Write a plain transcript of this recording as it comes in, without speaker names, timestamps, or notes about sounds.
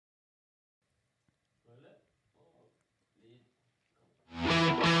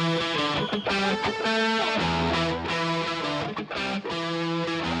We're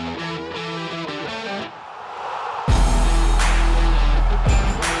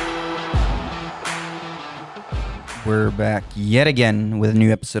back yet again with a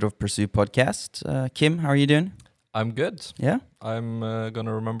new episode of Pursue Podcast. Kim, how are you doing? I'm good. Yeah? I'm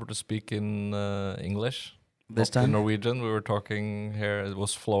gonna remember to speak in English. This Not time? in Norwegian. We were talking here. It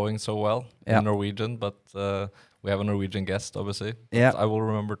was flowing so well Yeah. in Norwegian, but we have a Norwegian guest, obviously. But Yeah. I will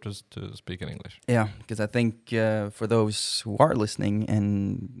remember to speak in English. Yeah, because I think for those who are listening,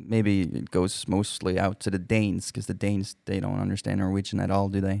 and maybe it goes mostly out to the Danes, because the Danes, they don't understand Norwegian at all,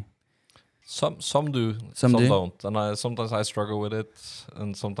 do they? Some do, Some do? don't, and sometimes I struggle with it,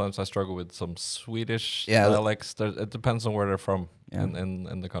 and sometimes I struggle with some Swedish Yeah. dialects. It depends on where they're from Yeah.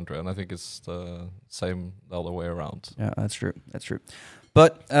 in the country, and I think it's the same the other way around. Yeah, that's true. That's true.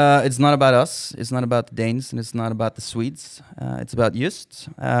 But it's not about us. It's not about the Danes, and it's not about the Swedes. It's about Just.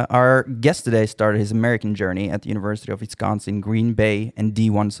 Our guest today started his American journey at the University of Wisconsin, Green Bay, and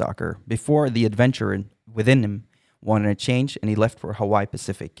D1 soccer before the adventure within him wanted a change, and he left for Hawaii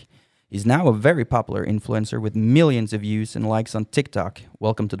Pacific. He's now a very popular influencer with millions of views and likes on TikTok.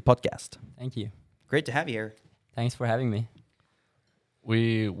 Welcome to the podcast. Thank you. Great to have you here. Thanks for having me.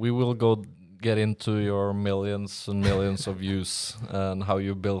 We will get into your millions and millions of views and how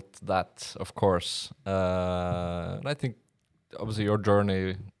you built that, of course. And I think obviously your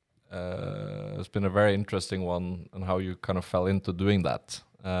journey has been a very interesting one, and how you kind of fell into doing that.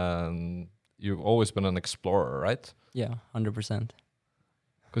 And you've always been an explorer, right? Yeah, 100%.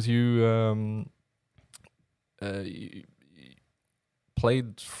 Because you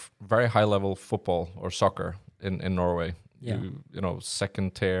played very high level football or soccer in Norway. Yeah. You know,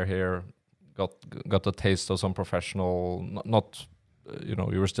 second tier here, got a taste of some professional, not you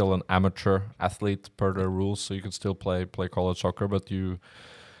know, you were still an amateur athlete per the rules, so you could still play college soccer, but you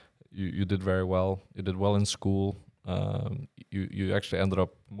did very well. You did well in school. You actually ended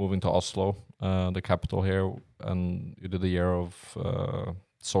up moving to Oslo, the capital here, and you did a year of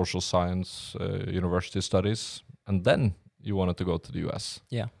social science university studies, and then you wanted to go to the US.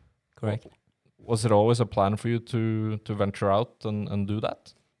 Yeah, correct. Was it always a plan for you to venture out and do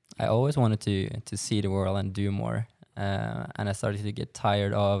that? I always wanted to see the world and do more. And I started to get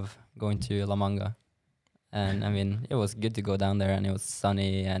tired of going to La Manga. And I mean, it was good to go down there and it was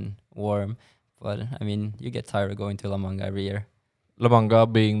sunny and warm. But I mean, you get tired of going to La Manga every year. La Manga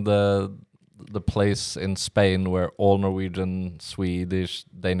being the place in Spain where all Norwegian, Swedish,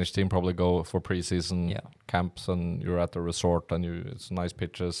 Danish team probably go for preseason camps, and you're at the resort and it's nice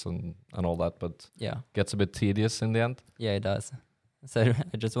pitches and all that, but gets a bit tedious in the end. Yeah, it does. So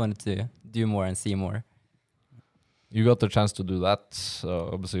I just wanted to do more and see more. You got the chance to do that,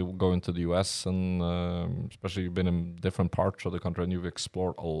 obviously going to the US, and especially you've been in different parts of the country and you've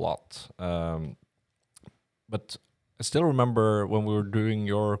explored a lot. But I still remember when we were doing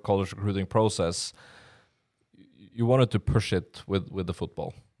your college recruiting process, you wanted to push it with the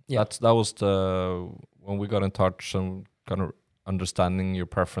football. Yeah. That was when we got in touch and kind of understanding your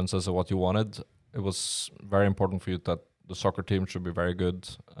preferences of what you wanted. It was very important for you that the soccer team should be very good.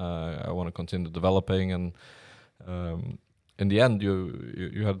 I want to continue developing, and in the end,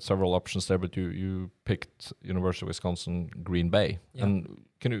 you had several options there, but you picked University of Wisconsin Green Bay. Yeah. And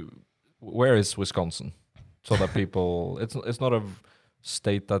where is Wisconsin? So that people, it's not a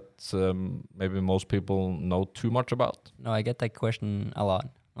state that maybe most people know too much about. No, I get that question a lot.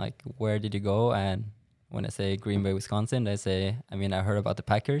 Like, where did you go? And when I say Green Bay, Wisconsin, they say, I mean, I heard about the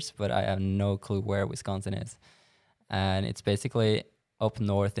Packers, but I have no clue where Wisconsin is. And it's basically up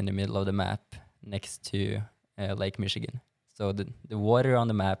north in the middle of the map next to Lake Michigan. So the water on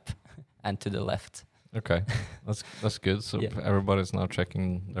the map and to the left. Okay, that's good. So everybody's now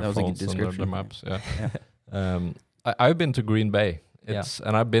checking their phones and their maps. Yeah. I've been to Green Bay.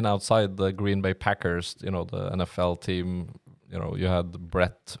 And I've been outside the Green Bay Packers, you know, the NFL team. You know, you had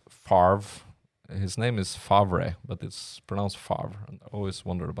Brett Favre. His name is Favre, but it's pronounced Favre. And I always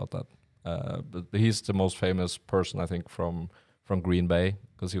wondered about that. But he's the most famous person, I think, from Green Bay,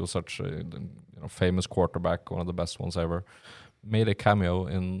 because he was such a famous quarterback, one of the best ones ever. Made a cameo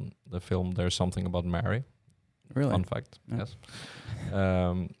in the film There's Something About Mary. Really? Fun fact, yes.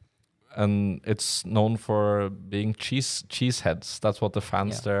 And it's known for being cheeseheads. That's what the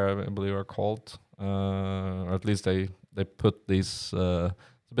fans there, I believe, are called. Or at least they put these... it's a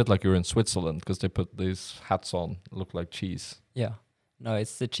bit like you're in Switzerland, because they put these hats on, look like cheese. Yeah. No,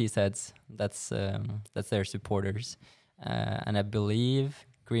 it's the cheeseheads. That's their supporters. And I believe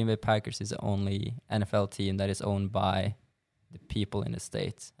Green Bay Packers is the only NFL team that is owned by the people in the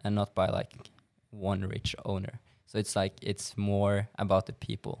state and not by like one rich owner. So it's like it's more about the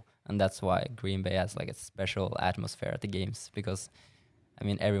people. and that's why Green Bay has like a special atmosphere at the games, because I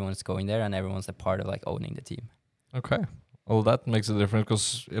mean everyone's going there and everyone's a part of like owning the team. Okay. Well, that makes a difference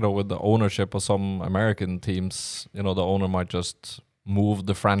because, you know, with the ownership of some American teams, you know, the owner might just move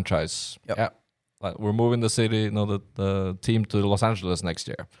the franchise. Yep. Yeah. Like, we're moving the city, you know, the team to Los Angeles next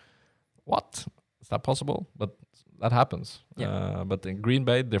year. What? Is that possible? But that happens. Yeah. But in Green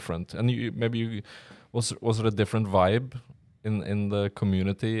Bay, different. And was it a different vibe in the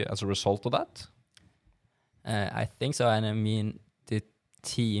community as a result of that? I think so. And I mean, the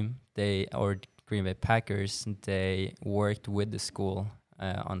team, Green Bay Packers, they worked with the school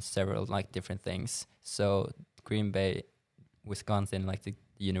on several like different things. So Green Bay, Wisconsin, like the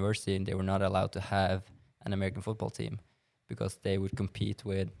university, they were not allowed to have an American football team because they would compete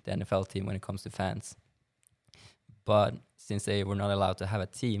with the NFL team when it comes to fans. But since they were not allowed to have a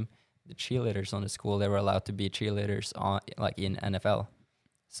team, the cheerleaders on the school, they were allowed to be cheerleaders on like in NFL.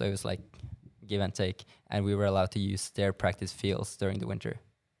 So it was like give and take, and we were allowed to use their practice fields during the winter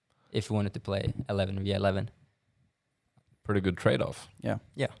if we wanted to play 11v11. Pretty good trade-off. Yeah.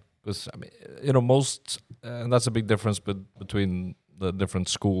 Because, I mean, you know, and that's a big difference between the different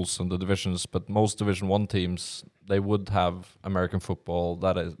schools and the divisions, but most Division 1 teams, they would have American football.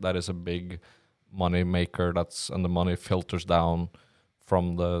 That is a big money maker. And the money filters down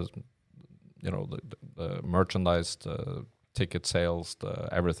from the, you know, the merchandise, the ticket sales, the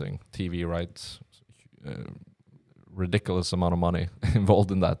everything, TV rights, ridiculous amount of money involved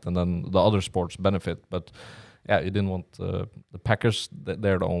in that, and then the other sports benefit. But yeah, you didn't want the Packers.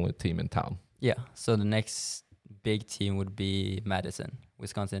 They're the only team in town. Yeah. So the next big team would be Madison,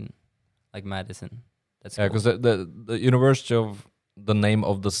 Wisconsin, like Madison. That's because the University of the name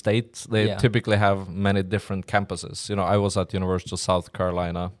of the state, they typically have many different campuses. You know, I was at University of South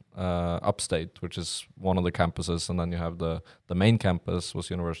Carolina, upstate, which is one of the campuses, and then you have the main campus was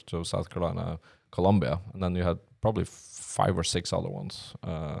University of South Carolina, Columbia, and then you had probably 5 or 6 other ones.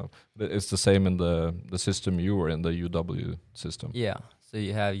 It's the same in the system you were in, the UW system. Yeah, so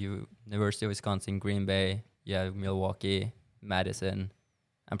you have University of Wisconsin, Green Bay, you have Milwaukee, Madison,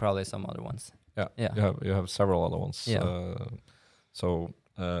 and probably some other ones. Yeah. You have several other ones. Yeah.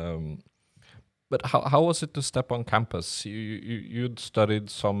 But how was it to step on campus? You'd studied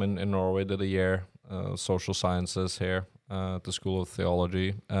some in Norway, did a year, social sciences here at the School of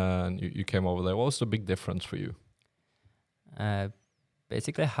Theology, and you came over there. What was the big difference for you?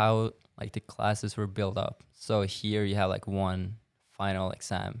 Basically how like the classes were built up. So here you have like one final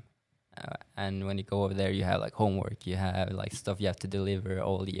exam, and when you go over there you have like homework, you have like stuff you have to deliver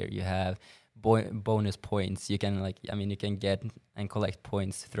all year, you have bonus points. You can you can get and collect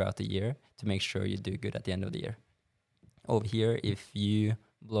points throughout the year to make sure you do good at the end of the year. Over here, if you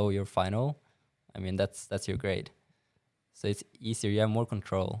blow your final, I mean that's your grade. So it's easier, you have more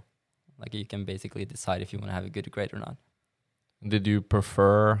control. Like you can basically decide if you want to have a good grade or not. Did you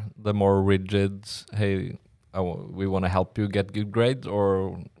prefer the more rigid, hey, we want to help you get good grades,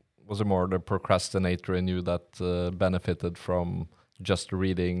 or was it more the procrastinator in you that benefited from just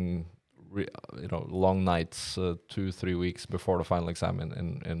reading, long nights, 2-3 weeks before the final exam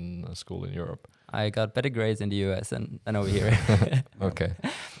in school in Europe? I got better grades in the US than over here. Okay,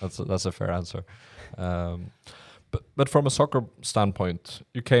 that's a fair answer. But from a soccer standpoint,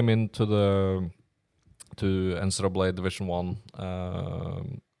 you came into to NCAA Division 1,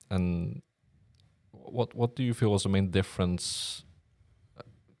 and what do you feel was the main difference,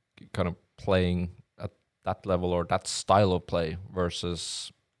 kind of playing at that level or that style of play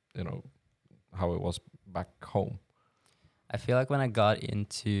versus, how it was back home? I feel like when I got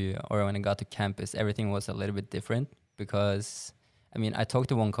to campus, everything was a little bit different because, I talked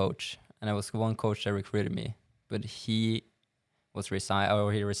to one coach, and it was one coach that recruited me, but he resigned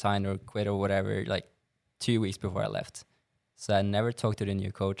or quit or whatever, like 2 weeks before I left. So I never talked to the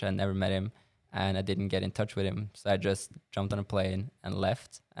new coach. I never met him, and I didn't get in touch with him. So I just jumped on a plane and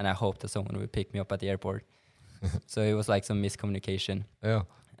left, and I hoped that someone would pick me up at the airport. So it was like some miscommunication. Yeah.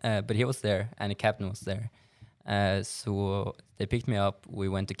 But he was there, and the captain was there. So they picked me up. We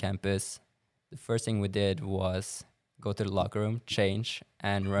went to campus. The first thing we did was go to the locker room, change,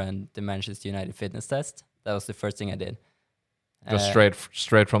 and run the Manchester United fitness test. That was the first thing I did. Just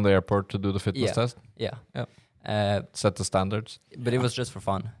straight from the airport to do the fitness test? Yeah. Set the standards? But it was just for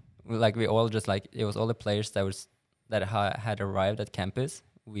fun. Like we all just it was all the players that had arrived at campus.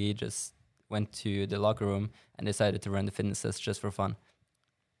 We just went to the locker room and decided to run the fitness test just for fun.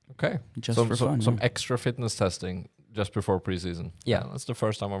 Okay. Just for fun. Some extra fitness testing just before preseason. Yeah. That's the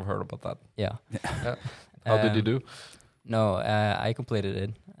first time I've heard about that. Yeah. How did you do? No, I completed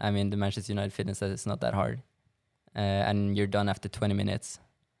it. The Manchester United fitness test is not that hard. And you're done after 20 minutes.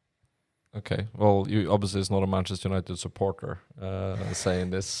 Okay. Well, you obviously is not a Manchester United supporter saying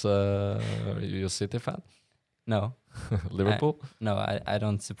this. You a City fan? No. Liverpool? I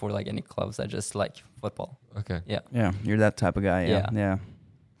don't support like any clubs. I just like football. Okay. Yeah. Yeah, you're that type of guy. Yeah.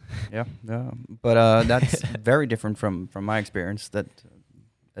 But that's very different from my experience. That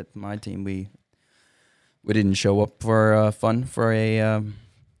at my team we didn't show up for fun for a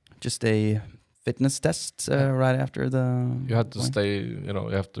just a fitness test right after the. You had to stay. You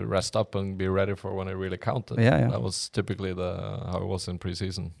have to rest up and be ready for when it really counted. Yeah. That was typically how it was in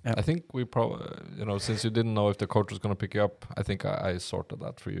preseason. Yeah. I think we probably, since you didn't know if the coach was going to pick you up, I think I sorted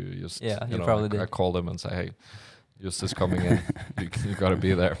that for you. You probably did. I called him and say, hey, Justus coming in. You got to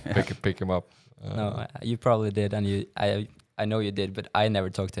be there. Pick him up. No, you probably did, and I know you did, but I never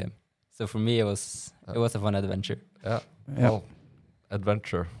talked to him. So for me, it was a fun adventure. Yeah. Well,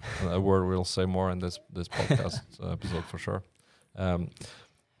 adventure, a word we'll say more in this podcast episode for sure.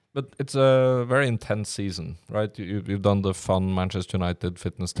 But it's a very intense season, right? You've done the fun Manchester United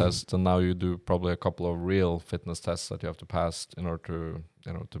fitness test, and now you do probably a couple of real fitness tests that you have to pass in order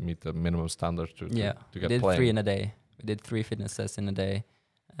to meet the minimum standards to get playing. We did 3 in a day. We did 3 fitness tests in a day,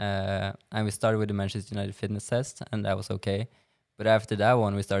 and we started with the Manchester United fitness test, and that was okay. But after that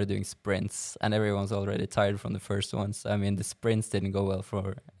one, we started doing sprints, and everyone's already tired from the first ones. I mean, the sprints didn't go well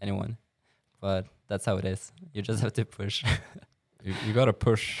for anyone, but that's how it is. You just have to push. You got to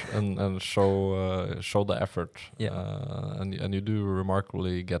push and show the effort. Yeah. And you do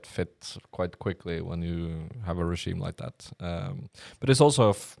remarkably get fit quite quickly when you have a regime like that. But it's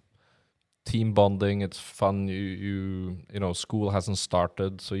also team bonding. It's fun. School hasn't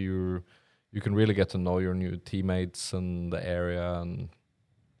started, so you can really get to know your new teammates and the area, and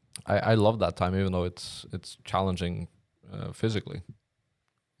I love that time, even though it's challenging physically.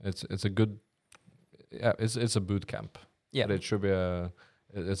 It's a good, it's a boot camp. Yeah, but it should be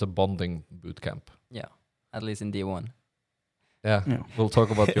it's a bonding boot camp. Yeah, at least in D1. Yeah. We'll talk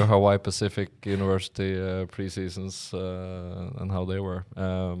about your Hawaii Pacific University preseasons and how they were.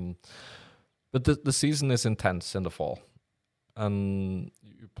 But the season is intense in the fall, and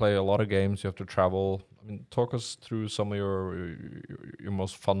you play a lot of games. You have to travel. I mean, talk us through some of your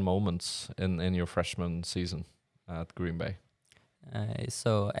most fun moments in your freshman season at Green Bay.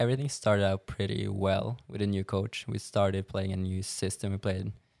 So everything started out pretty well with a new coach. We started playing a new system. We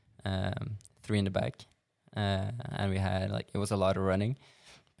played 3 in the back, and we had it was a lot of running,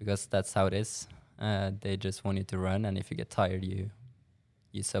 because that's how it is. They just want you to run, and if you get tired, you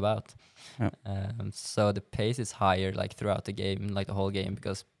sub out. So the pace is higher throughout the game, the whole game,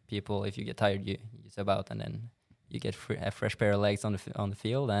 because people, if you get tired, you sub out, and then you get a fresh pair of legs on the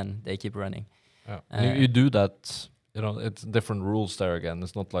field, and they keep running. You do that. It's different rules there again.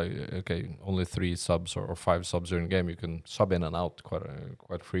 It's not like, okay, only 3 subs or 5 subs during the game. You can sub in and out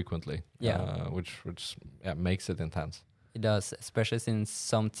quite frequently. Which makes it intense. It does, especially since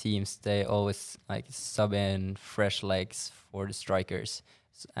some teams, they always sub in fresh legs for the strikers,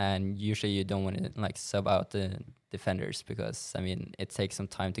 and usually you don't want to sub out the defenders, because it takes some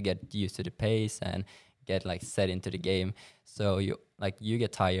time to get used to the pace and get set into the game. So you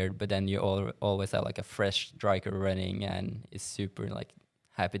get tired, but then you always have a fresh striker running and is super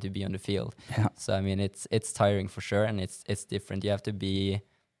happy to be on the field. So it's tiring for sure, and it's different. You have to be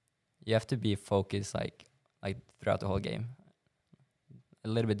focused throughout the whole game. A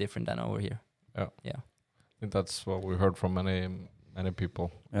little bit different than over here. I think that's what we heard from many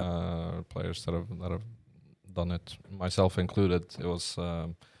people, players that have done it, myself included. It was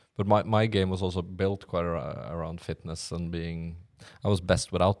but my game was also built quite around fitness and being. I was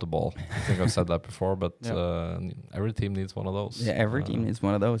best without the ball. I think I've said that before, but every team needs one of those. Yeah, every team needs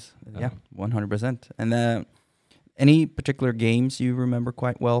one of those. 100%. And any particular games you remember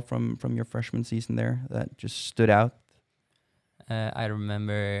quite well from your freshman season there that just stood out? I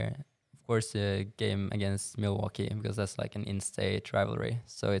remember, of course, the game against Milwaukee, because that's an in-state rivalry.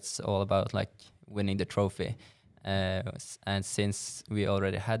 So it's all about winning the trophy. And since we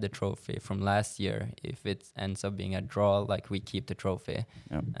already had the trophy from last year, if it ends up being a draw, we keep the trophy.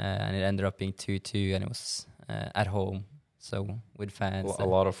 And it ended up being 2-2, and it was at home, so with fans. A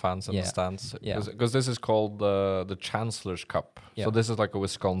lot of fans in the stands. Because this is called the Chancellor's Cup. So this is a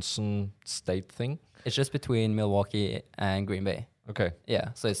Wisconsin state thing? It's just between Milwaukee and Green Bay. Okay. Yeah,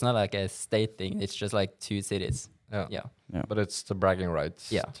 so it's not a state thing. It's just 2 cities. Yeah. But it's the bragging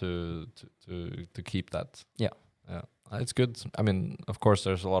rights to keep that. Yeah. It's good. Of course,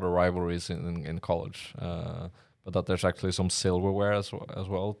 there's a lot of rivalries in college, but that there's actually some silverware as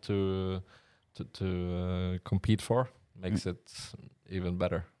well to compete for makes it even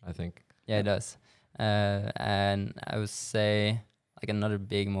better, I think. Yeah, it does. And I would say like another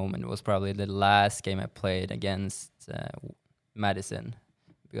big moment was probably the last game I played against Madison,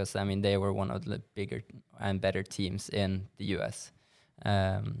 because I mean they were one of the bigger and better teams in the US,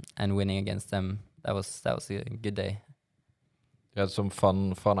 and winning against them, that was a good day. You had some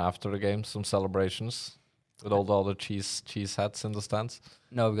fun after the game, some celebrations with all the other cheese hats in the stands.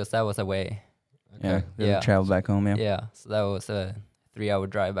 No, because that was away. Okay. Yeah, travel back home. Yeah, so that was a 3-hour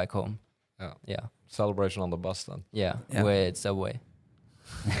drive back home. Yeah. Celebration on the bus then. Yeah. With Subway.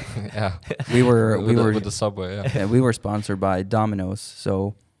 Yeah. we were with the Subway. Yeah, we were sponsored by Domino's.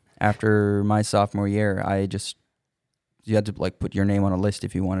 So after my sophomore year, you had to like put your name on a list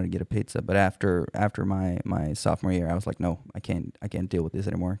if you wanted to get a pizza. But after my sophomore year, I was like, no, I can't deal with this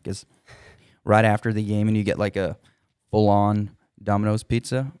anymore. Because right after the game, and you get like a full-on Domino's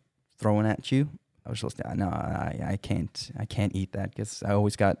pizza thrown at you, I was just no, I can't eat that, because I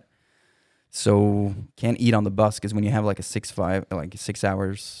always got can't eat on the bus, because when you have like a 6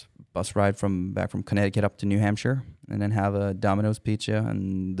 hours bus ride back from Connecticut up to New Hampshire, and then have a Domino's pizza,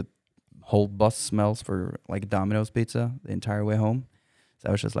 and the whole bus smells for like Domino's pizza the entire way home. So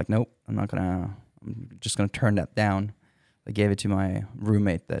I was just like, nope, I'm just gonna turn that down. I gave it to my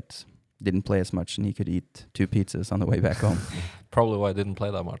roommate that didn't play as much, and he could eat 2 pizzas on the way back home. Probably why I didn't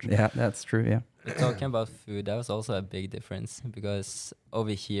play that much. Yeah, that's true. Yeah. Talking about food, that was also a big difference, because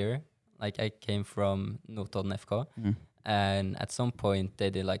over here, like I came from Notodden FK, and at some point they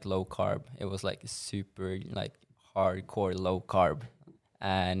did like low carb. It was like super like hardcore low carb,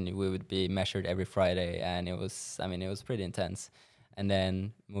 and we would be measured every Friday, and it was pretty intense. And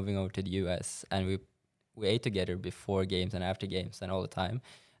then moving over to the US, and we ate together before games and after games and all the time,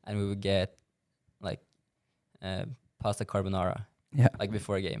 and we would get like pasta carbonara, like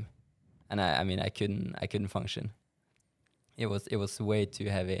before a game, and I couldn't function. It was way too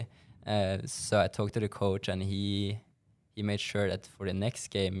heavy. So I talked to the coach, and he made sure that for the next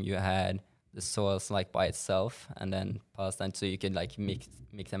game you had the sauce like by itself, and then pasta, and so you could like mix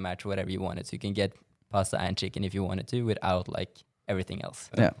and match whatever you wanted. So you can get pasta and chicken if you wanted to, without like everything else.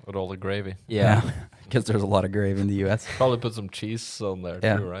 Yeah, with all the gravy. Yeah, because there's a lot of gravy in the US. Probably put some cheese on there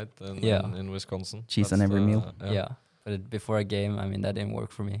too, right? In Wisconsin, cheese on every meal. Yeah, but before a game, that didn't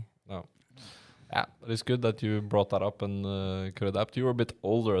work for me. No. Yeah, but it's good that you brought that up and could adapt. You were a bit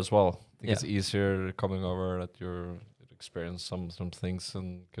older as well. I think it's easier coming over that you experienced some things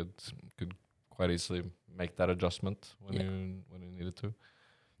and could quite easily make that adjustment when you needed to.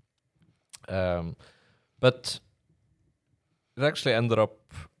 But it actually ended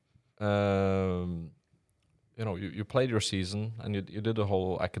up, you played your season and you did the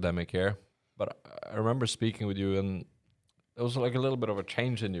whole academic year. But I remember speaking with you, and there was like a little bit of a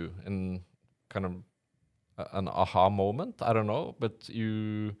change in you, in kind of an aha moment. I don't know, but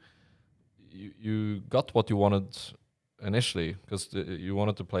you got what you wanted initially, because you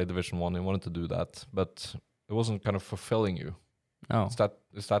wanted to play Division 1, you wanted to do that, but it wasn't kind of fulfilling you. No.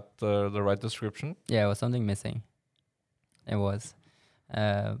 Is that the right description? Yeah, it was something missing. It was.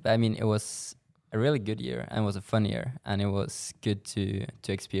 It was a really good year, and it was a fun year, and it was good to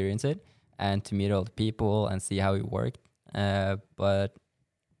experience it and to meet all the people and see how it worked. But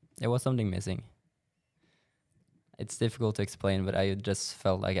there was something missing. It's difficult to explain, but I just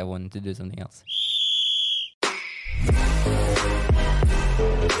felt like I wanted to do something else.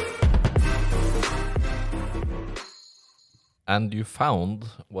 And you found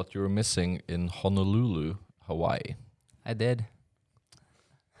what you were missing in Honolulu, Hawaii. I did.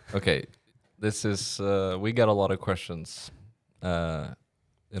 Okay, this is we get a lot of questions, and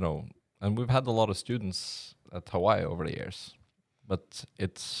we've had a lot of students at Hawaii over the years, but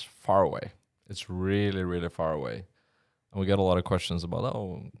it's far away. It's really, really far away, and we get a lot of questions about,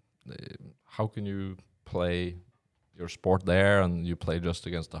 how can you play your sport there, and you play just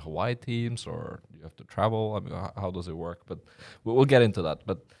against the Hawaii teams, or you have to travel? I mean, how does it work? But we'll get into that.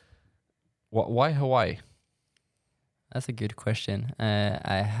 But why Hawaii? That's a good question.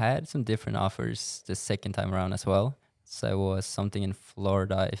 I had some different offers the second time around as well. So it was something in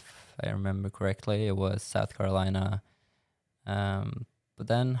Florida, if I remember correctly. It was South Carolina. But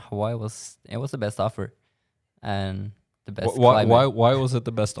then Hawaii was the best offer, and the best climate. Why was it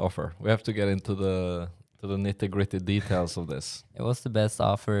the best offer? We have to get into the nitty-gritty details of this. It was the best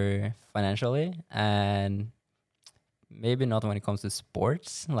offer financially, and maybe not when it comes to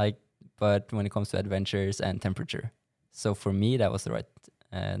sports, but when it comes to adventures and temperature. So for me, that was the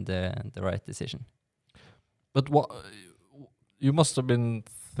right decision. But what you must have been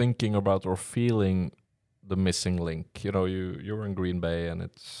thinking about or feeling the missing link. You were in Green Bay, and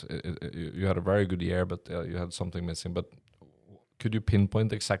you had a very good year, but you had something missing. But could you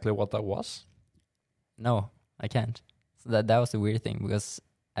pinpoint exactly what that was? No, I can't. So that was the weird thing, because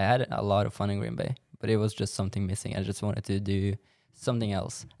I had a lot of fun in Green Bay, but it was just something missing. I just wanted to do something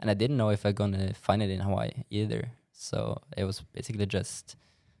else, and I didn't know if I'm gonna find it in Hawaii either. So it was basically just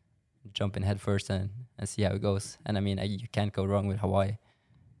jump in head first and see how it goes. And I mean, you can't go wrong with Hawaii.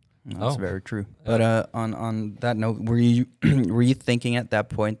 That's very true. But on that note, were you were you thinking at that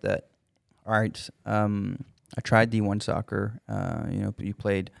point that, all right, I tried D1 soccer. You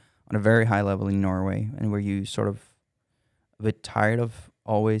played on a very high level in Norway, and were you sort of a bit tired of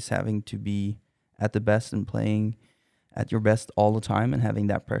always having to be at the best and playing at your best all the time and having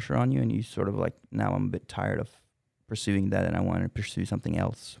that pressure on you? And you sort of like, now I'm a bit tired of pursuing that, and I want to pursue something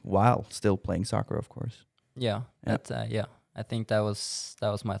else while still playing soccer, of course. Yeah. I think that was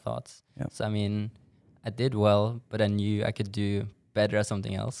my thoughts. Yeah. So I mean, I did well, but I knew I could do better at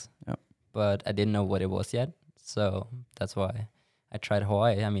something else. Yeah. But I didn't know what it was yet. So that's why I tried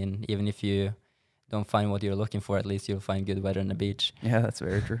Hawaii. I mean, even if you don't find what you're looking for, at least you'll find good weather on the beach. Yeah, that's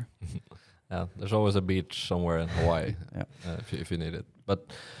very true. Yeah, there's always a beach somewhere in Hawaii if you need it.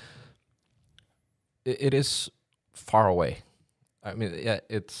 But it is far away. I mean, yeah,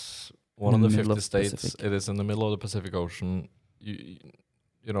 it's one of the 50 states. Pacific. It is in the middle of the Pacific Ocean. You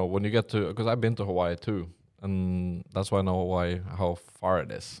know, when you get to, because I've been to Hawaii too, and that's why I know Hawaii, how far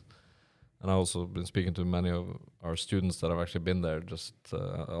it is. And I've also been speaking to many of our students that have actually been there. Just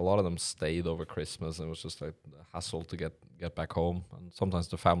a lot of them stayed over Christmas, and it was just like a hassle to get back home. And sometimes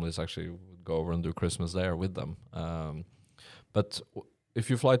the families actually would go over and do Christmas there with them. But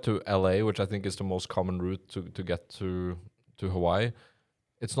if you fly to LA, which I think is the most common route to get to Hawaii,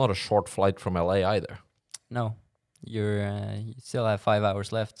 it's not a short flight from LA either. No, you still have 5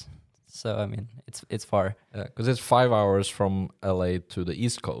 hours left. So I mean, it's far. Yeah, because it's 5 hours from LA to the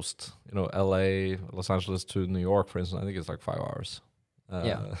East Coast. You know, LA, Los Angeles to New York, for instance. I think it's like 5 hours.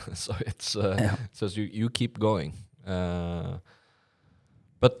 So it's so you keep going.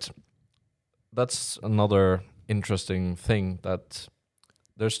 But that's another interesting thing, that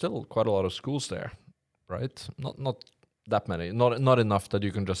there's still quite a lot of schools there, right? Not that many. Not enough that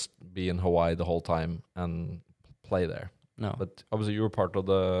you can just be in Hawaii the whole time and play there. No. But obviously you were part of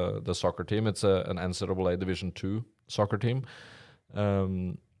the soccer team. It's an NCAA Division II soccer team.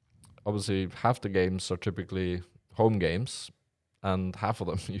 Obviously half the games are typically home games, and half of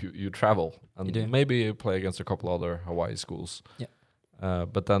them you travel. And you maybe you play against a couple other Hawaii schools. Yeah.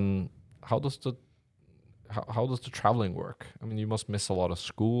 But then how does the traveling work? I mean, you must miss a lot of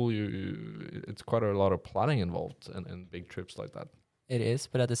school. It's quite a lot of planning involved in big trips like that. It is,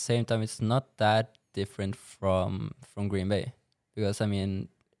 but at the same time, it's not that different from Green Bay, because I mean,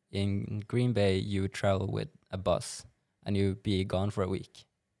 in Green Bay you would travel with a bus and you would be gone for a week,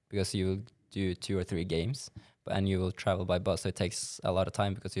 because you will do 2 or 3 games, and you will travel by bus, so it takes a lot of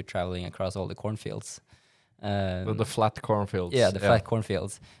time because you're traveling across all the cornfields. The flat cornfields. Yeah, flat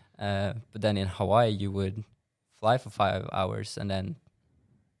cornfields. But then in Hawaii you would fly for 5 hours, and then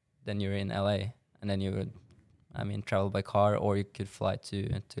you're in LA, and then you would, I mean, travel by car, or you could fly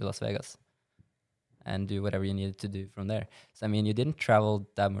to Las Vegas and do whatever you needed to do from there. So I mean, you didn't travel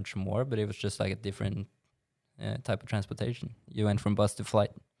that much more, but it was just like a different type of transportation. You went from bus to flight.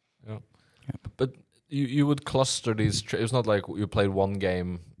 Yeah. But you would cluster these trips. It's not like you played one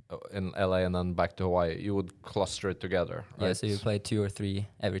game in LA and then back to Hawaii. You would cluster it together, right? Yeah, so you played 2 or 3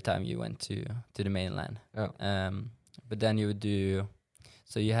 every time you went to the mainland. Yeah. But then you would do,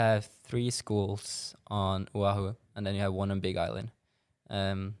 so you have 3 schools on Oahu, and then you have 1 on Big Island.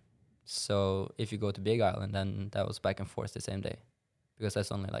 So if you go to Big Island, then that was back and forth the same day, because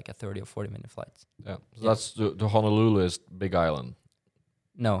that's only like a 30 or 40 minute flight. Yeah, so that's the Honolulu is Big Island.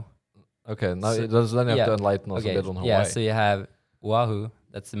 No. Okay, now then you have to enlighten us a bit on Hawaii. Yeah, so you have Oahu,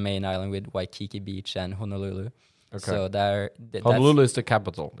 that's the main island with Waikiki Beach and Honolulu. Okay. So Honolulu is the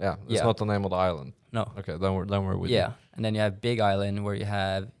capital. Yeah, it's not the name of the island. No. Okay, then we're with you. Yeah, and then you have Big Island where you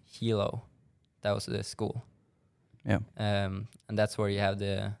have Hilo. That was the school. Yeah. And that's where you have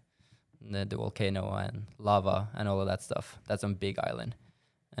the volcano and lava and all of that stuff. That's on Big Island.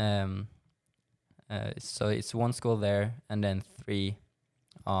 So it's 1 school there, and then 3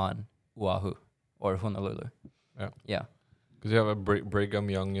 on Oahu or Honolulu. Yeah. Because you have a Brigham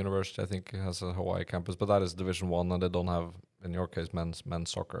Young University, I think, has a Hawaii campus, but that is Division 1, and they don't have, in your case, men's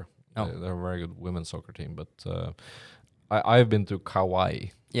soccer. No. They're a very good women's soccer team. But I've been to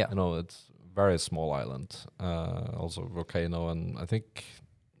Kauai. Yeah. You know, it's a very small island, also volcano, and I think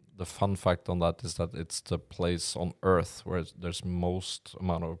the fun fact on that is that it's the place on Earth where there's most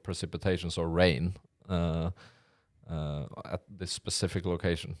amount of precipitation, so rain, at this specific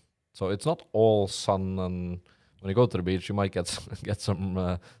location. So it's not all sun and when you go to the beach, you might get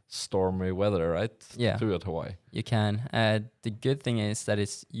some stormy weather, right? Yeah. Too at Hawaii. You can. The good thing is that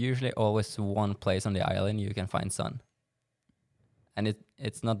it's usually always one place on the island you can find sun. And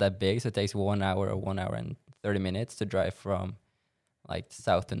it's not that big, so it takes 1 hour or 1 hour and 30 minutes to drive from like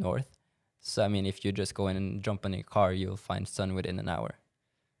south to north. So, I mean, if you just go in and jump in your car, you'll find sun within an hour.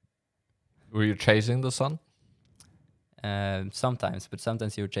 Were you chasing the sun? Sometimes, but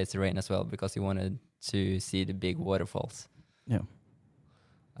sometimes you would chase the rain as well because you wanted to see the big waterfalls. Yeah.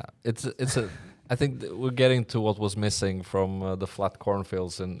 I think we're getting to what was missing from the flat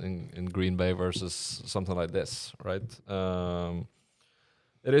cornfields in Green Bay versus something like this, right?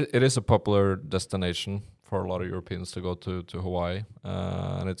 It is a popular destination for a lot of Europeans to go to Hawaii,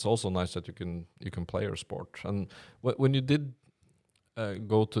 and it's also nice that you can play your sport. And when you did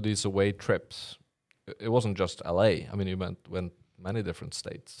go to these away trips, it wasn't just LA. I mean, you went many different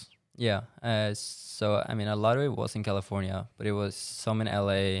states. Yeah. So, I mean, a lot of it was in California, but it was some in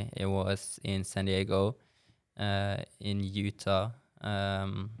LA. It was in San Diego, in Utah.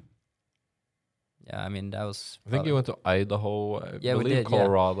 Yeah, I mean, that was... I think you went to Idaho. I believe we did,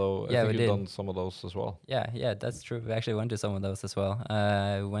 Colorado. Yeah, I think you've done some of those as well. Yeah, that's true. We actually went to some of those as well.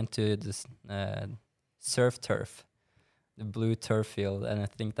 We went to this surf turf, the blue turf field, and I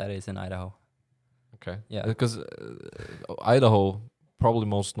think that is in Idaho. Okay. Yeah. Because Idaho, probably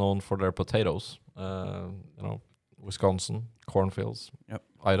most known for their potatoes. Wisconsin, cornfields. Yep.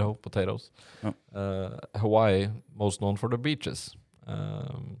 Idaho, potatoes. Yep. Hawaii, most known for the beaches.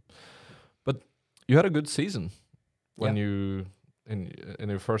 But you had a good season when you in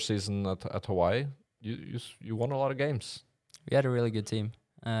your first season at Hawaii. You won a lot of games. We had a really good team.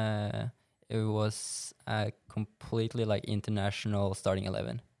 It was a completely like international starting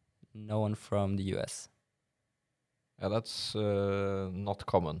 11. No one from the US. Yeah, that's not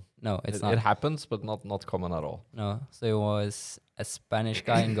common. No, it's not. It happens, but not common at all. No, so it was a Spanish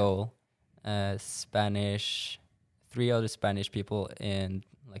guy in goal, three other Spanish people in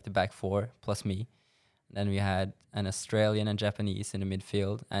like the back four, plus me. Then we had an Australian and Japanese in the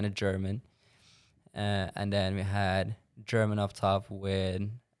midfield, and a German. And then we had German up top with,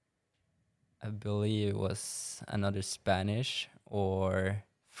 I believe it was another Spanish or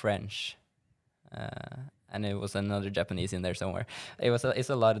French. And it was another Japanese in there somewhere. It's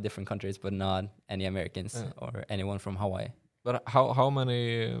a lot of different countries, but not any Americans or anyone from Hawaii. But how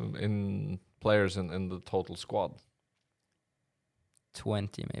many players in the total squad?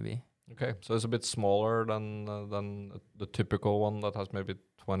 20 maybe. Okay, so it's a bit smaller than the typical one that has maybe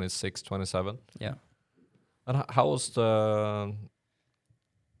 26, 27. Yeah. And how was the?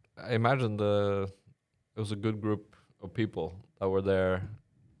 I imagine it was a good group of people that were there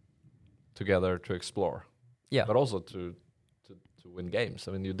together to explore. Yeah. But also to win games.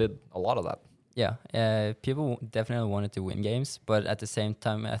 I mean, you did a lot of that. Yeah. People definitely wanted to win games, but at the same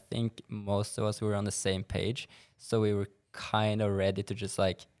time, I think most of us were on the same page. So we were kind of ready to just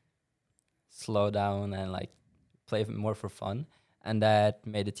like slow down and like play more for fun. And that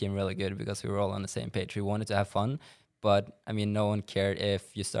made the team really good because we were all on the same page. We wanted to have fun, but I mean, no one cared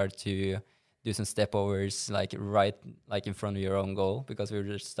if you start to do some step overs like right like in front of your own goal, because we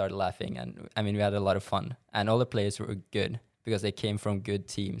just started laughing. And I mean, we had a lot of fun, and all the players were good because they came from good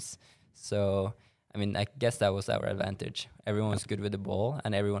teams. So I mean, I guess that was our advantage. Everyone was good with the ball,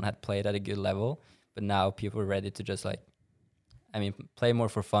 and everyone had played at a good level. But now people were ready to just like, I mean, play more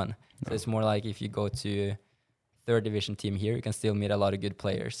for fun. So it's more like if you go to third division team here, you can still meet a lot of good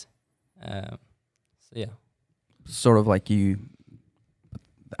players. So yeah. Sort of like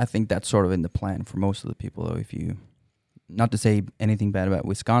I think that's sort of in the plan for most of the people, though. If you, not to say anything bad about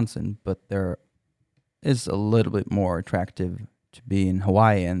Wisconsin, but there is a little bit more attractive to be in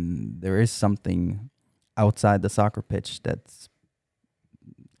Hawaii, and there is something outside the soccer pitch that's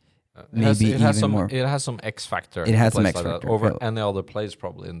maybe even more. It has some X factor. It has some X factor over any other place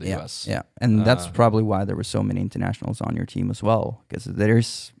probably in the US. Yeah, and that's probably why there were so many internationals on your team as well, because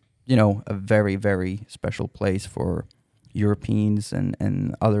there's a very, very special place for Europeans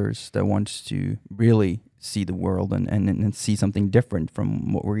and others that wants to really see the world and see something different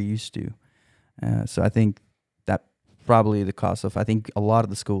from what we're used to. So I think that probably the cause of, I think a lot of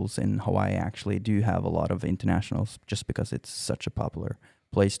the schools in Hawaii actually do have a lot of internationals just because it's such a popular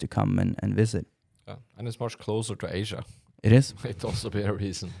place to come and visit. And it's much closer to Asia. It is. It'd also be a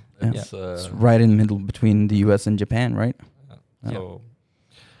reason. It's right in the middle between the US and Japan, right? So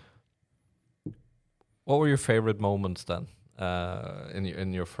what were your favorite moments then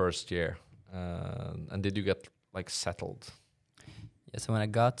in your first year? And did you get like settled? Yeah, so when I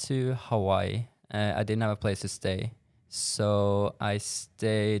got to Hawaii, I didn't have a place to stay. So I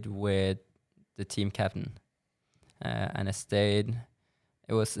stayed with the team captain. and I stayed.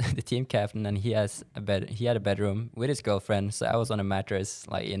 It was the team captain, and he had a bedroom with his girlfriend, so I was on a mattress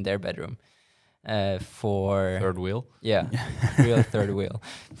like in their bedroom for third wheel. Yeah, real third wheel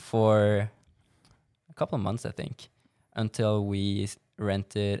for a couple of months, I think, until we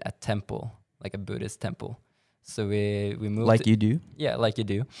rented a temple, like a Buddhist temple. So we moved like you do. Yeah, like you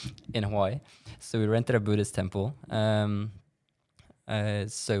do in Hawaii. So we rented a Buddhist temple. So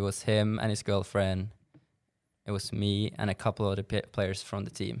it was him and his girlfriend. It was me and a couple of the players from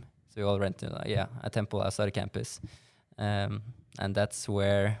the team. So we all rented a temple outside of campus. And that's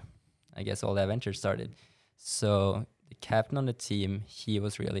where I guess all the adventures started. So the captain on the team, he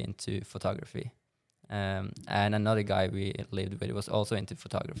was really into photography. And another guy we lived with was also into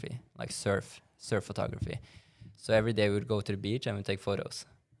photography, like surf photography. So every day we would go to the beach and we'd take photos.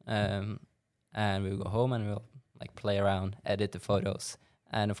 And we would go home and we'll like play around, edit the photos.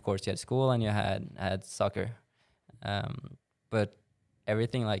 And of course you had school and you had soccer. But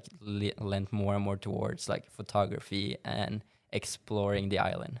everything like lent more and more towards like photography and exploring the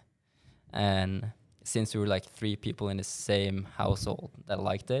island. And since we were like 3 people in the same household that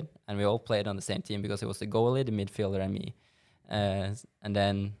liked it, and we all played on the same team because it was the goalie, the midfielder, and me. And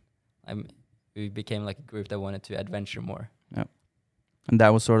then we became like a group that wanted to adventure more. Yeah. And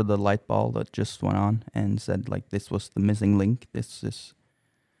that was sort of the light bulb that just went on and said like this was the missing link. This is...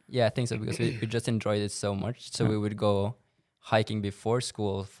 Yeah, I think so, because we just enjoyed it so much. So we would go hiking before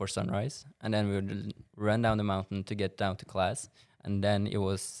school for sunrise, and then we would run down the mountain to get down to class, and then it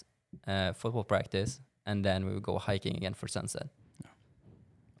was football practice, and then we would go hiking again for sunset.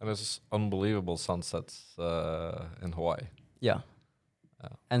 And there's unbelievable sunsets in Hawaii. Yeah.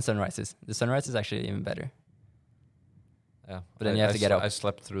 And sunrises. The sunrise is actually even better. Yeah. But then you have to get up. I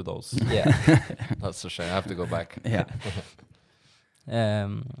slept through those. Yeah. That's a shame. I have to go back. Yeah.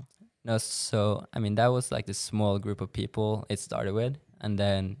 No, so I mean that was like the small group of people it started with, and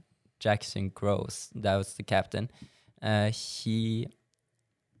then Jackson Gross, that was the captain. He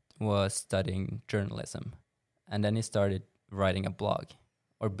was studying journalism, and then he started writing a blog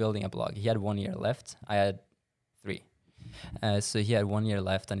or building a blog. He had 1 year left. I had 3. So he had 1 year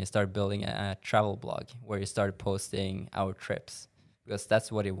left, and he started building a travel blog where he started posting our trips, because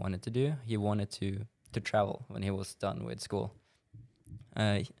that's what he wanted to do. He wanted to travel when he was done with school.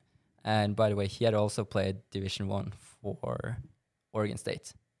 And by the way, he had also played Division 1 for Oregon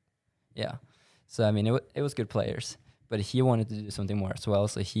State. Yeah. So, I mean, it was good players, but he wanted to do something more as well.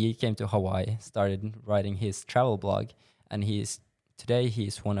 So he came to Hawaii, started writing his travel blog, and today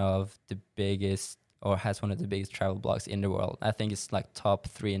he's one of the biggest, or has one of the biggest travel blogs in the world. I think it's like top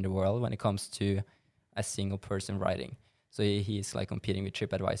 3 in the world when it comes to a single person writing. So he's like competing with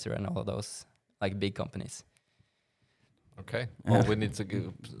TripAdvisor and all of those like big companies. Okay. Well, we need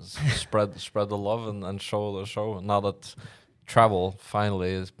to spread the love and show the show now that travel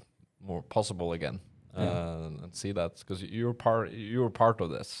finally is more possible again, and see that, because you were part of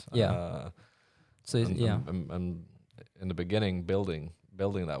this. Yeah. And in the beginning, building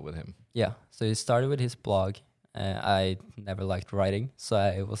that with him. Yeah. So he started with his blog. I never liked writing, so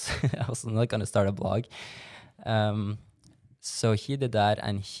I was not gonna start a blog. So he did that,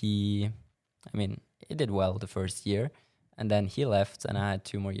 and he did well the first year. And then he left, and I had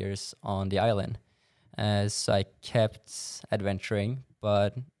 2 more years on the island. So I kept adventuring,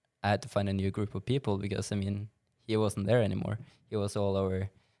 but I had to find a new group of people because, he wasn't there anymore. He was all over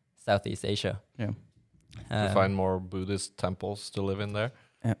Southeast Asia. Yeah. Did you find more Buddhist temples to live in there?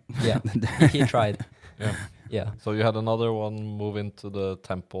 Yeah. He tried. Yeah. Yeah. So you had another one move into the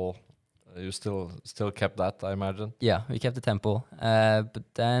temple. You still kept that, I imagine? Yeah, we kept the temple. But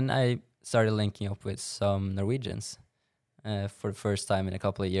then I started linking up with some Norwegians. For the first time in a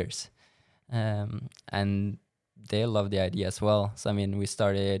couple of years. And they loved the idea as well. So, we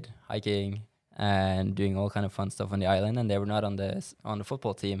started hiking and doing all kind of fun stuff on the island, and they were not on the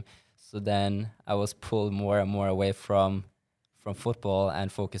football team. So then I was pulled more and more away from football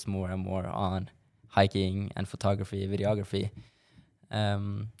and focused more and more on hiking and photography, videography.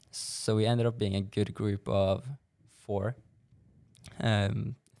 So we ended up being a good group of 4,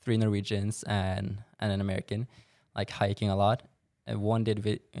 3 Norwegians and an American. Like hiking a lot. One did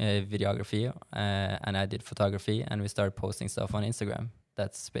videography, and I did photography, and we started posting stuff on Instagram.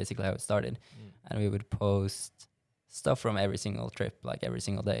 That's basically how it started. And we would post stuff from every single trip, like every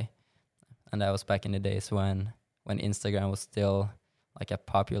single day. And that was back in the days when Instagram was still like a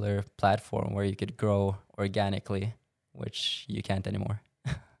popular platform where you could grow organically, which you can't anymore.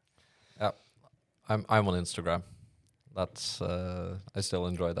 Yeah, I'm on Instagram. That's I still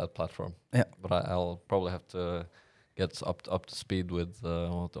enjoy that platform. Yeah, but I'll probably have to get up to speed with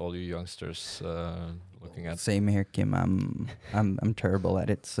what all you youngsters looking at. Same here, Kim. I'm terrible at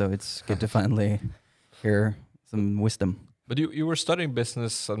it, so it's good to finally hear some wisdom. But you were studying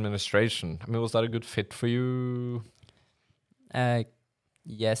business administration. I mean, was that a good fit for you?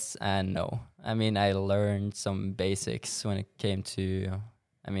 Yes and no. I mean, I learned some basics when it came to,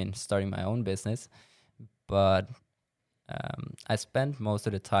 starting my own business, but I spent most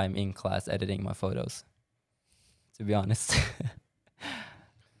of the time in class editing my photos, to be honest.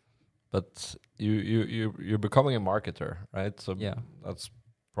 But you're becoming a marketer, right? So yeah, that's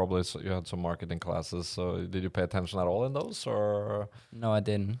probably you had some marketing classes. So did you pay attention at all in those, or? No, I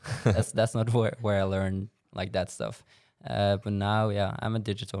didn't. That's not where I learned like that stuff. But now, yeah, I'm a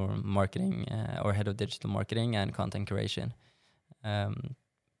digital marketing or head of digital marketing and content creation.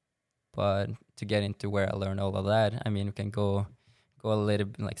 But to get into where I learned all of that, I mean, we can go a little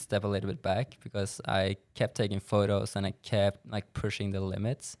bit, like step a little bit back, because I kept taking photos and I kept like pushing the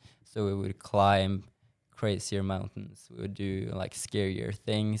limits. So we would climb crazier mountains. We would do like scarier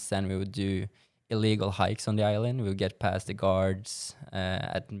things, and we would do illegal hikes on the island. We would get past the guards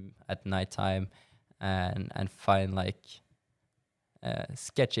at nighttime and find like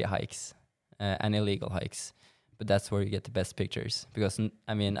sketchy hikes and illegal hikes. But that's where you get the best pictures, because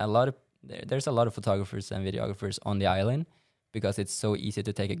there's a lot of photographers and videographers on the island, because it's so easy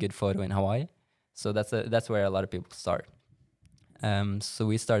to take a good photo in Hawaii. So that's where a lot of people start. So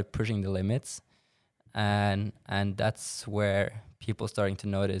we started pushing the limits, and that's where people starting to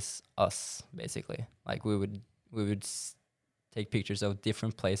notice us, basically. Like we would take pictures of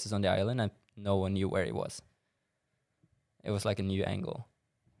different places on the island, and no one knew where it was. It was like a new angle.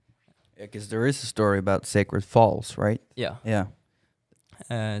 Yeah, because there is a story about Sacred Falls, right? Yeah. Yeah.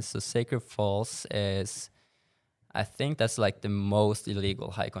 So Sacred Falls is, I think that's like the most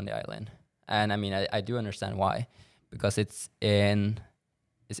illegal hike on the island. And I mean, I do understand why, because it's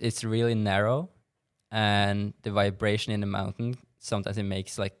really narrow, and the vibration in the mountain, sometimes it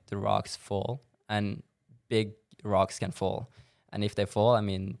makes like the rocks fall, and big rocks can fall. And if they fall, I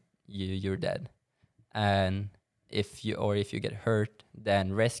mean, you're dead. And if you get hurt,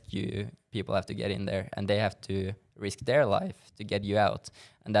 then rescue people have to get in there, and they have to risk their life to get you out.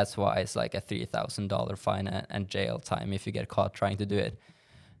 And that's why it's like a $3,000 fine and jail time if you get caught trying to do it.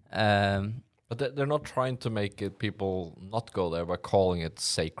 But they're not trying to make it people not go there by calling it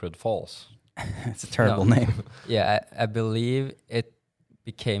Sacred Falls. It's a terrible name. Yeah, I believe it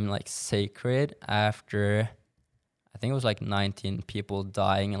became like sacred after, I think it was like 19 people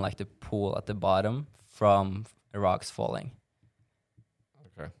dying in like the pool at the bottom from rocks falling.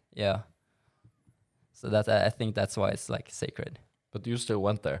 Okay. Yeah. So I think that's why it's like sacred. But you still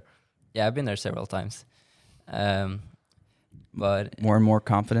went there? Yeah, I've been there several times. But more and more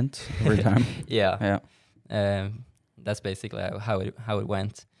confident over time. Yeah. That's basically how it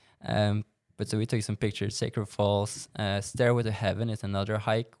went. But so we took some pictures. Sacred Falls, Stairway to Heaven is another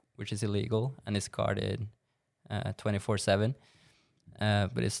hike, which is illegal and is guarded 24/7.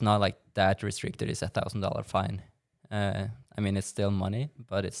 But it's not like that restricted. It's $1,000 fine. I mean, it's still money,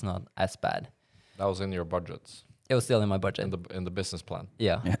 but it's not as bad. That was in your budgets? It was still in my budget. In the business plan?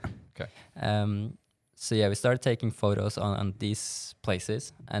 Yeah. Okay. So yeah, we started taking photos on these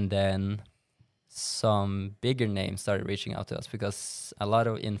places, and then some bigger names started reaching out to us, because a lot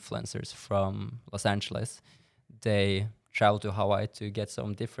of influencers from Los Angeles, they travel to Hawaii to get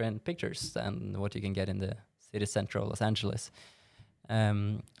some different pictures than what you can get in the city center of Los Angeles.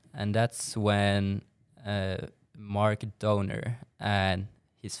 And that's when Mark Donor and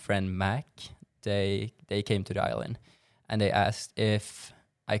his friend Mac, they came to the island, and they asked if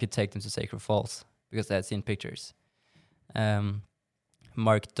I could take them to Sacred Falls, because they had seen pictures.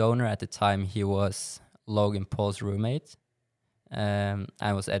 Mark Donor, at the time, he was Logan Paul's roommate, and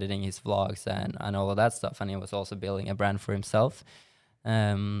was editing his vlogs and all of that stuff, and he was also building a brand for himself.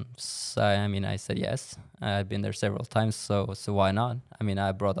 So I mean, I said yes. I've been there several times, so why not? I mean,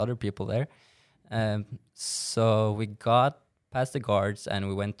 I brought other people there. So we got past the guards, and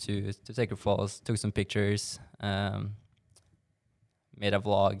we went to Sacred Falls, took some pictures, made a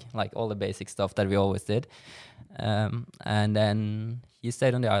vlog, like all the basic stuff that we always did. And then he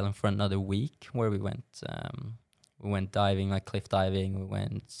stayed on the island for another week, where we went diving, like cliff diving. We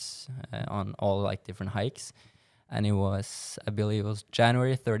went on all like different hikes. And it was, I believe it was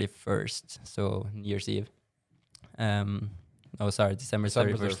January 31st, so New Year's Eve. December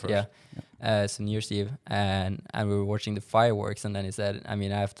 31st. Yeah. So New Year's Eve, and we were watching the fireworks, and then he said, I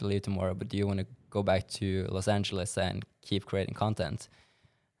mean, I have to leave tomorrow, but do you want to go back to Los Angeles and keep creating content?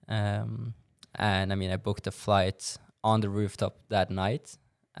 And I mean, I booked a flight on the rooftop that night,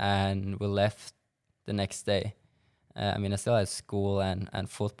 and we left the next day. I mean, I still had school and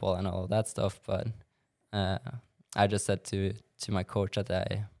football and all of that stuff, but I just said to my coach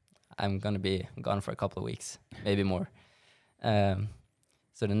that I'm gonna be gone for a couple of weeks, maybe more.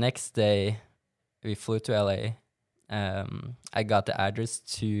 So the next day, we flew to LA. I got the address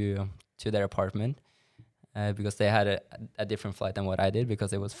to their apartment because they had a different flight than what I did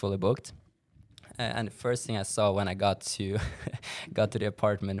because it was fully booked. And the first thing I saw when I got to the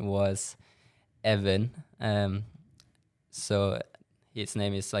apartment was Evan. So his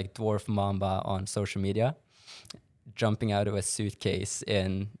name is like Dwarf Mamba on social media, jumping out of a suitcase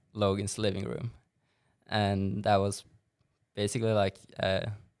in Logan's living room. And that was basically like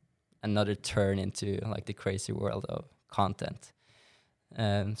another turn into like the crazy world of content.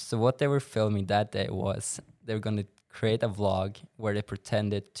 So what they were filming that day was they were going to create a vlog where they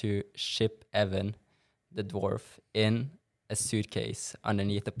pretended to ship Evan, the dwarf, in a suitcase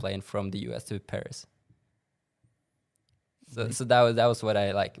underneath the plane from the US to Paris. So that was what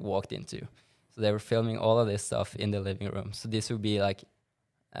I like walked into. So they were filming all of this stuff in the living room. So this would be like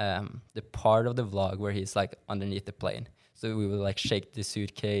the part of the vlog where he's like underneath the plane. So we would like shake the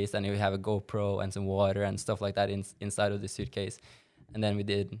suitcase, and he would have a GoPro and some water and stuff like that inside of the suitcase. And then we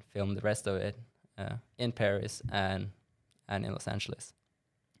did film the rest of it in Paris and in Los Angeles.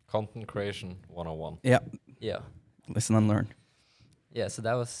 Content creation 101. Yeah. Yeah. Listen and learn. Yeah. So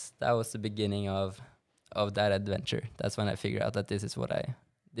that was the beginning of that adventure. That's when I figured out that this is what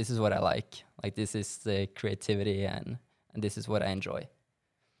I like. Like this is the creativity and this is what I enjoy.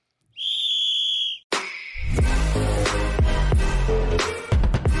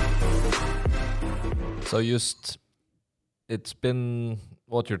 So it's been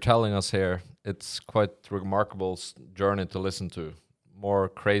what you're telling us here. It's quite remarkable journey to listen to. More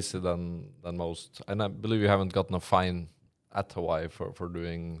crazy than most. And I believe you haven't gotten a fine at Hawaii for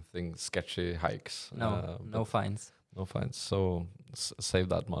doing sketchy hikes. No fines. No fines. So save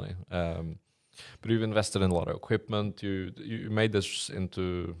that money. But you've invested in a lot of equipment. You made this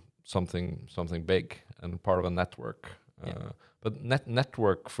into something big and part of a network. But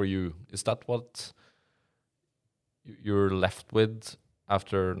network for you, is that what you're left with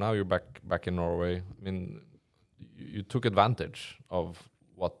after now you're back in Norway? I mean, you took advantage of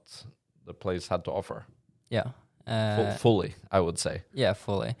what the place had to offer. Yeah. Fully, I would say. Yeah,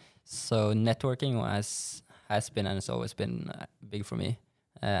 fully. So networking has been and has always been big for me,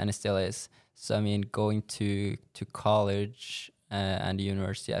 and it still is. So I mean, going to college and the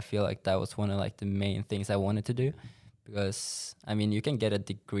university, I feel like that was one of like the main things I wanted to do, because I mean, you can get a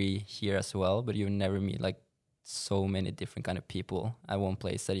degree here as well, but you never meet like so many different kind of people at one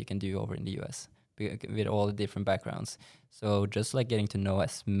place that you can do over in the US with all the different backgrounds. So just like getting to know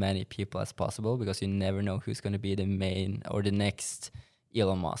as many people as possible, because you never know who's going to be the main or the next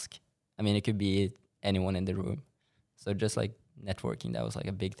Elon Musk. I mean, it could be anyone in the room. So just like networking, that was like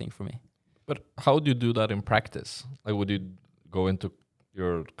a big thing for me. But how do you do that in practice? Like, would you go into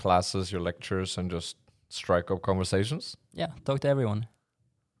your classes, your lectures, and just strike up conversations? Yeah, talk to everyone.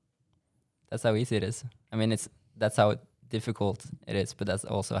 That's how easy it is. I mean, that's how difficult it is, but that's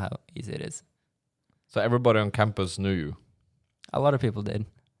also how easy it is. So everybody on campus knew you? A lot of people did,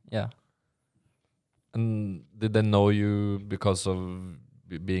 yeah. And did they know you because of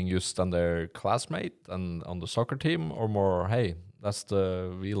being used on their classmate and on the soccer team, or more, hey, that's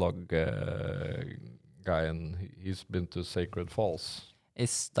the vlog guy and he's been to Sacred Falls? It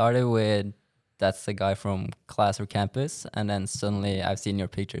started with, that's the guy from class or campus, and then suddenly I've seen your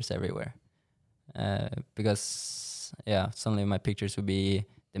pictures everywhere. Because, yeah, suddenly my pictures would be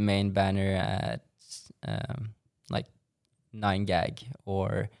the main banner at like 9gag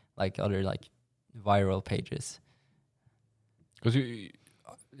or like other like viral pages. Because you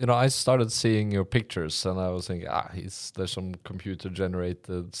know, I started seeing your pictures and I was thinking, there's some computer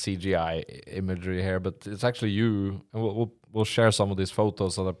generated CGI imagery here, but it's actually you. And we'll share some of these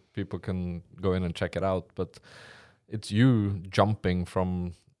photos so that people can go in and check it out. But it's you jumping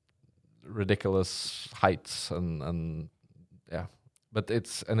from ridiculous heights and yeah. But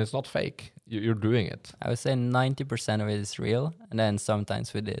it's not fake. You're doing it. I would say 90% of it is real, and then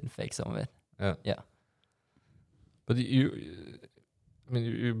sometimes we did fake some of it. Yeah. But I mean,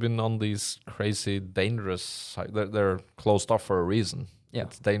 you've been on these crazy, dangerous. They're closed off for a reason. Yeah,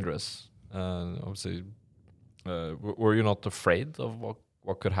 it's dangerous. Obviously, were you not afraid of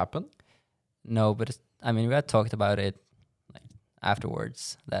what could happen? No, but I mean, we had talked about it like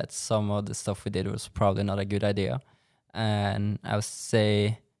afterwards, that some of the stuff we did was probably not a good idea. And I would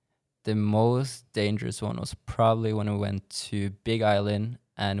say the most dangerous one was probably when we went to Big Island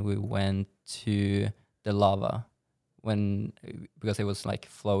and we went to the lava, because it was like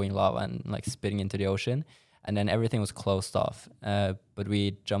flowing lava and like spitting into the ocean. and then everything was closed off. But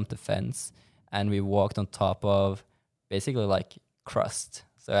we jumped the fence and we walked on top of basically like crust.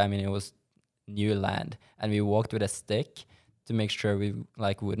 So I mean, it was new land, and we walked with a stick to make sure we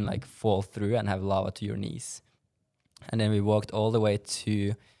like wouldn't like fall through and have lava to your knees. And then we walked all the way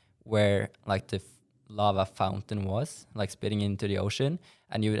to where like the lava fountain was, like spitting into the ocean,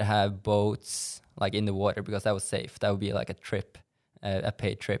 and you would have boats like in the water because that was safe. That would be like a trip, a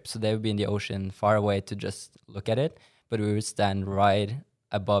paid trip. So they would be in the ocean far away to just look at it, but we would stand right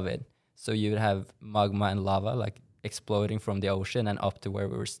above it. So you would have magma and lava like exploding from the ocean and up to where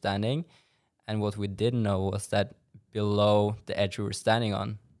we were standing. And what we didn't know was that below the edge we were standing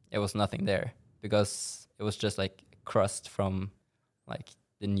on, it was nothing there because it was just like crust from like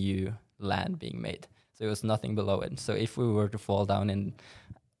the new land being made. So it was nothing below it. So if we were to fall down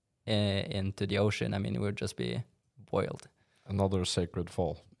into the ocean, I mean, it would just be boiled. Another sacred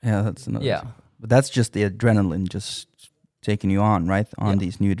fall. Yeah, that's another. Yeah, but that's just the adrenaline just taking you on, right? On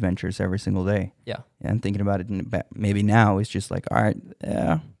these new adventures every single day. Yeah. And thinking about it, maybe now it's just like, all right,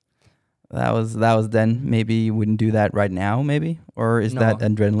 yeah, that was then. Maybe you wouldn't do that right now, maybe? Or is that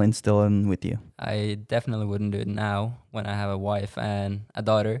adrenaline still in with you? I definitely wouldn't do it now when I have a wife and a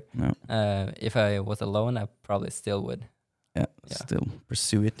daughter. No. If I was alone, I probably still would. Yeah, still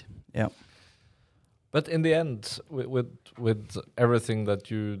pursue it. Yeah. But in the end, with everything that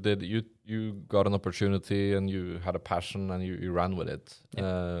you did, you got an opportunity and you had a passion and you ran with it.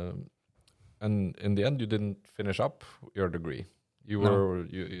 Yeah. And in the end, you didn't finish up your degree.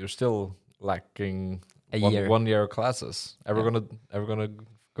 You're still lacking one year classes. Ever gonna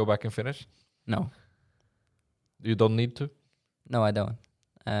go back and finish? No. You don't need to? No, I don't.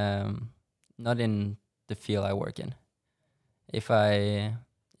 Not in the field I work in. If I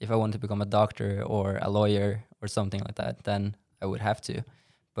want to become a doctor or a lawyer or something like that, then I would have to.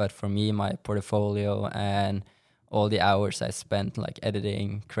 But for me, my portfolio and all the hours I spent like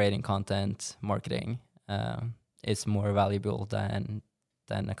editing, creating content, marketing, is more valuable than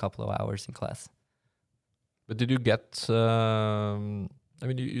a couple of hours in class. But did you get? I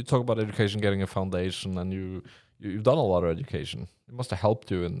mean, you talk about education, getting a foundation, and you've done a lot of education. It must have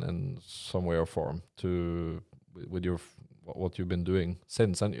helped you in some way or form with your what you've been doing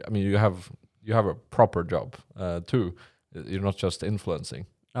since. And I mean, you have a proper job too. You're not just influencing.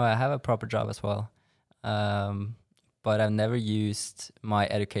 No, I have a proper job as well. But I've never used my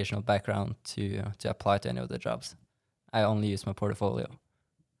educational background to apply to any of the jobs. I only use my portfolio.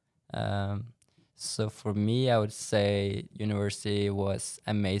 So for me, I would say university was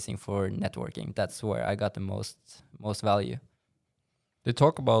amazing for networking. That's where I got the most value. They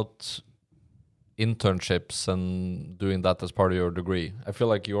talk about internships and doing that as part of your degree. I feel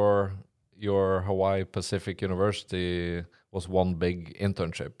like your Hawaii Pacific University was one big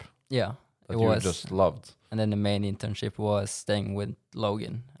internship. Yeah, that you just loved. And then the main internship was staying with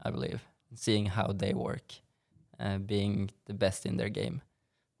Logan, I believe, seeing how they work, being the best in their game.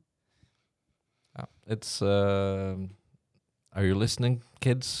 It's are you listening,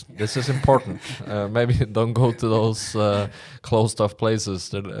 kids? This is important. Maybe don't go to those closed off places.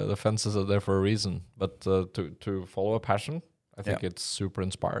 The fences are there for a reason. But to follow a passion, I think it's super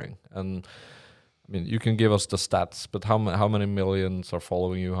inspiring. And I mean, you can give us the stats, but how many millions are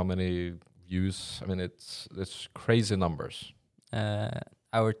following you? How many views? I mean, it's crazy numbers.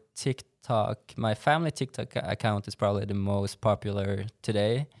 Our TikTok, my family TikTok account is probably the most popular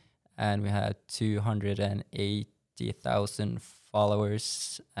today. And we had 280,000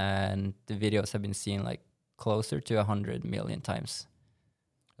 followers, and the videos have been seen like closer to 100 million times.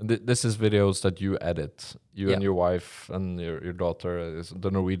 And this is videos that you edit, and your wife and your daughter, is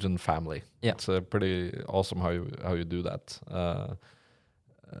the Norwegian family. Yeah, it's pretty awesome how you do that.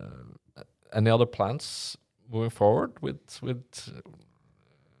 Any other plans moving forward with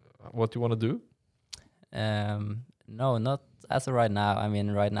what you want to do? No, not as of right now. I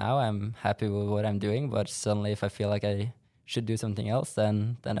mean, right now I'm happy with what I'm doing, but suddenly if I feel like I should do something else,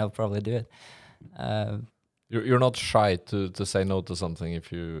 then I'll probably do it. You're not shy to say no to something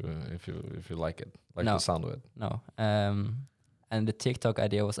if you like it, like the sound of it. No. And the TikTok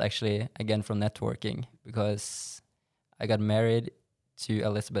idea was actually again from networking, because I got married to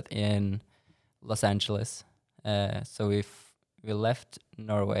Elizabeth in Los Angeles. So we left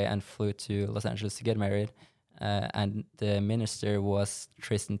Norway and flew to Los Angeles to get married. And the minister was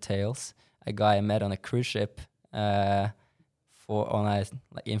Tristan Tales, a guy I met on a cruise ship on a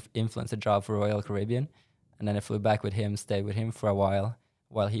influencer job for Royal Caribbean. And then I flew back with him, stayed with him for a while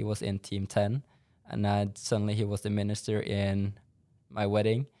he was in Team 10. And then suddenly he was the minister in my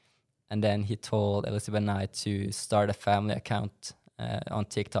wedding. And then he told Elizabeth and I to start a family account on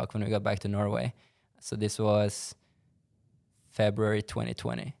TikTok when we got back to Norway. So this was February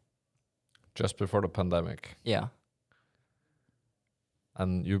 2020. Just before the pandemic. Yeah.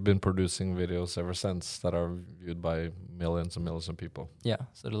 And you've been producing videos ever since that are viewed by millions and millions of people. Yeah.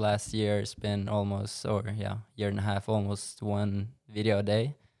 So the last year has been year and a half, almost one video a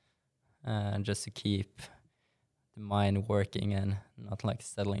day, just to keep the mind working and not like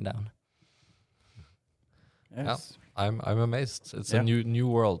settling down. Yes. Yeah, I'm amazed. It's a new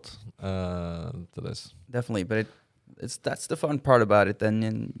world to this. Definitely, but that's the fun part about it. Then,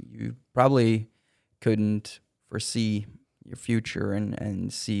 and you probably couldn't foresee your future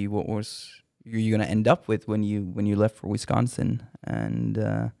and see what was you're going to end up with when you left for Wisconsin.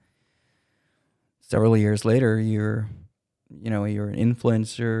 And several years later, you're an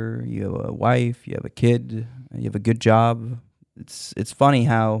influencer. You have a wife. You have a kid. You have a good job. It's funny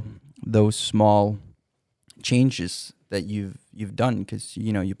how those small changes that you've done, because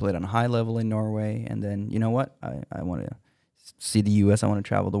you played on a high level in Norway, and then you know what, I want to see the US, I want to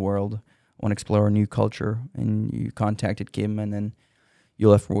travel the world, I want to explore a new culture, and you contacted Kim, and then you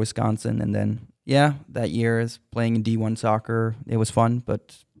left for Wisconsin, and then that year is playing in D1 soccer. It was fun,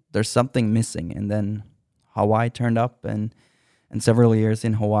 but there's something missing, and then Hawaii turned up, and several years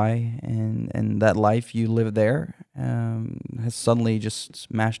in Hawaii, and that life you lived there has suddenly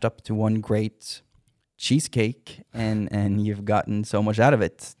just mashed up to one great cheesecake, and you've gotten so much out of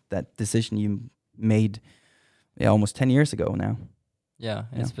it. That decision you made almost 10 years ago now.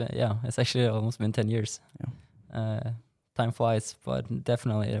 It's actually almost been 10 years. Time flies, but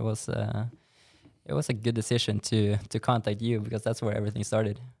definitely it was a good decision to contact you, because that's where everything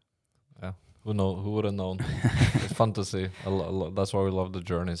started. Who would have known? It's fun to see. That's why we love the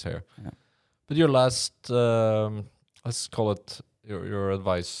journeys here. But your last let's call it your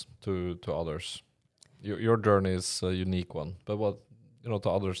advice to others. Your journey is a unique one, but what to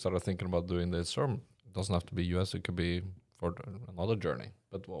others that are thinking about doing this, or it doesn't have to be US, it could be for another journey.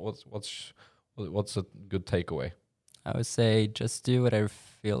 But what's a good takeaway? I would say just do whatever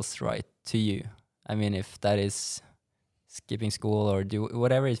feels right to you. I mean, if that is skipping school or do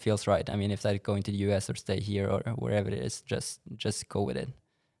whatever it feels right. I mean, if that is going to the US or stay here or wherever it is, just go with it.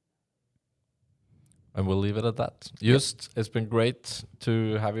 And we'll leave it at that. Just, it's been great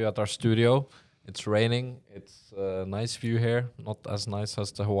to have you at our studio. It's raining. It's a nice view here. Not as nice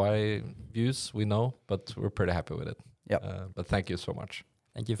as the Hawaii views, we know, but we're pretty happy with it. Yeah. But thank you so much.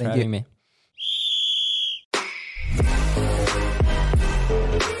 Thank you for having me.